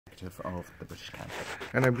of the British Council.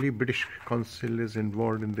 And I believe British Council is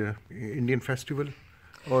involved in the Indian Festival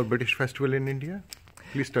or British Festival in India.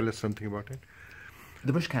 Please tell us something about it.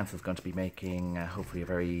 The British Council is going to be making hopefully a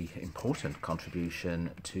very important contribution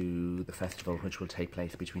to the festival, which will take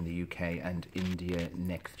place between the UK and India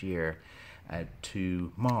next year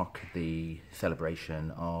to mark the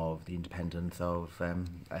celebration of the independence of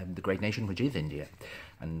the great nation which is India.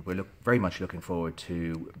 And we're very much looking forward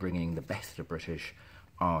to bringing the best of British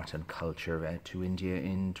art and culture to India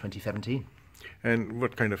in 2017. And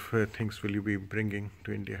what kind of things will you be bringing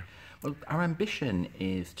to India? Well, our ambition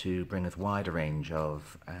is to bring as wide a range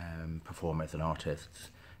of performers and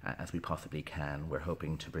artists as we possibly can. We're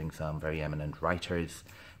hoping to bring some very eminent writers.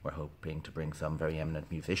 We're hoping to bring some very eminent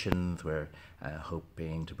musicians. We're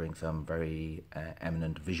hoping to bring some very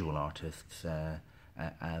eminent visual artists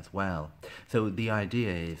as well. So the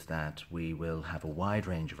idea is that we will have a wide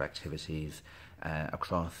range of activities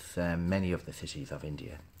across many of the cities of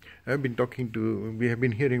India. We have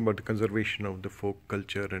been hearing about the conservation of the folk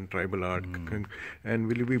culture and tribal art. And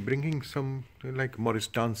will you be bringing some like Morris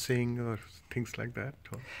dancing or things like that?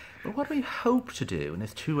 Well, what we hope to do, and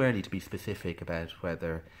it's too early to be specific about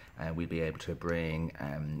whether we'll be able to bring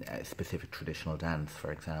a specific traditional dance,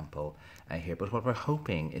 for example, here, but what we're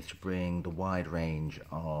hoping is to bring the wide range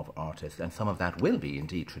of artists, and some of that will be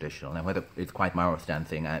indeed traditional. Now, whether it's quite Morris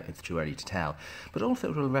dancing, it's too early to tell, but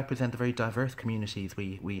also it will represent the very diverse communities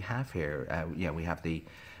we have here. We have the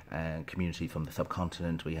communities from the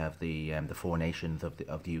subcontinent. We have the four nations of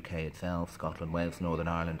the UK itself: Scotland, Wales, Northern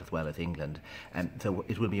Ireland, as well as England. So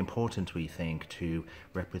it will be important, we think, to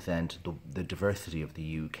represent the diversity of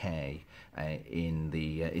the UK in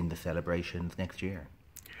the celebrations next year.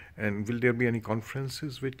 And will there be any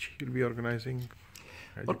conferences which you'll be organising?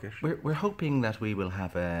 Well, we're hoping that we will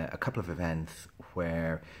have a couple of events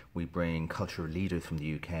where we bring cultural leaders from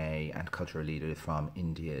the UK and cultural leaders from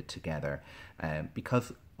India together,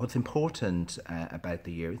 because what's important about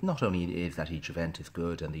the year is not only is that each event is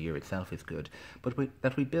good and the year itself is good, but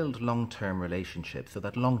that we build long-term relationships so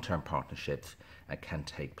that long-term partnerships can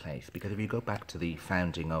take place. Because if you go back to the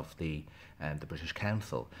founding of the British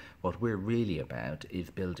Council, what we're really about is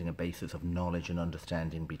building a basis of knowledge and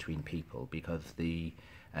understanding between people, because the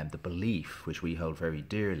belief, which we hold very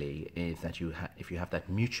dearly, is that if you have that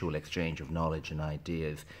mutual exchange of knowledge and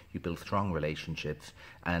ideas, you build strong relationships,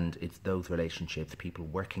 and it's those relationships, people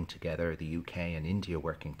working together, the UK and India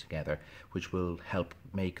working together, which will help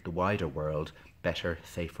make the wider world better,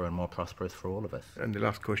 safer and more prosperous for all of us. And the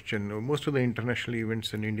last question, most of the international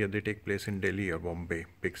events in India, they take place in Delhi or Bombay,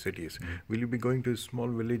 big cities. Will you be going to small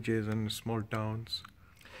villages and small towns?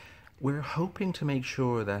 We're hoping to make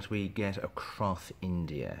sure that we get across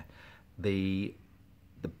India.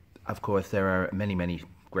 Of course, there are many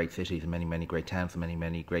great cities and many great towns and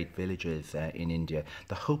many great villages in India.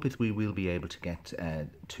 The hope is we will be able to get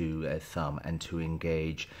to some and to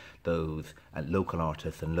engage those local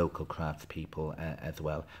artists and local craftspeople as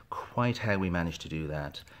well. Quite how we manage to do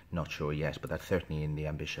that, not sure yet, but that's certainly in the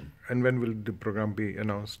ambition. And when will the programme be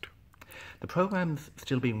announced? The programme's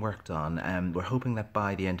still being worked on. We're hoping that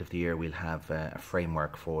by the end of the year we'll have a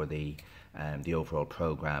framework for the overall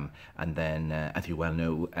programme, and then, as you well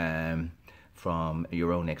know, from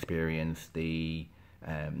your own experience, the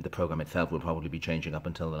programme itself will probably be changing up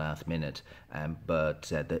until the last minute.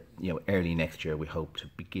 But early next year we hope to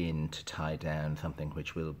begin to tie down something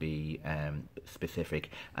which will be specific,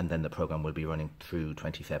 and then the programme will be running through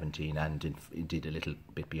 2017 and indeed a little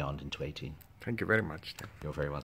bit beyond into 2018. Thank you very much. You're very welcome.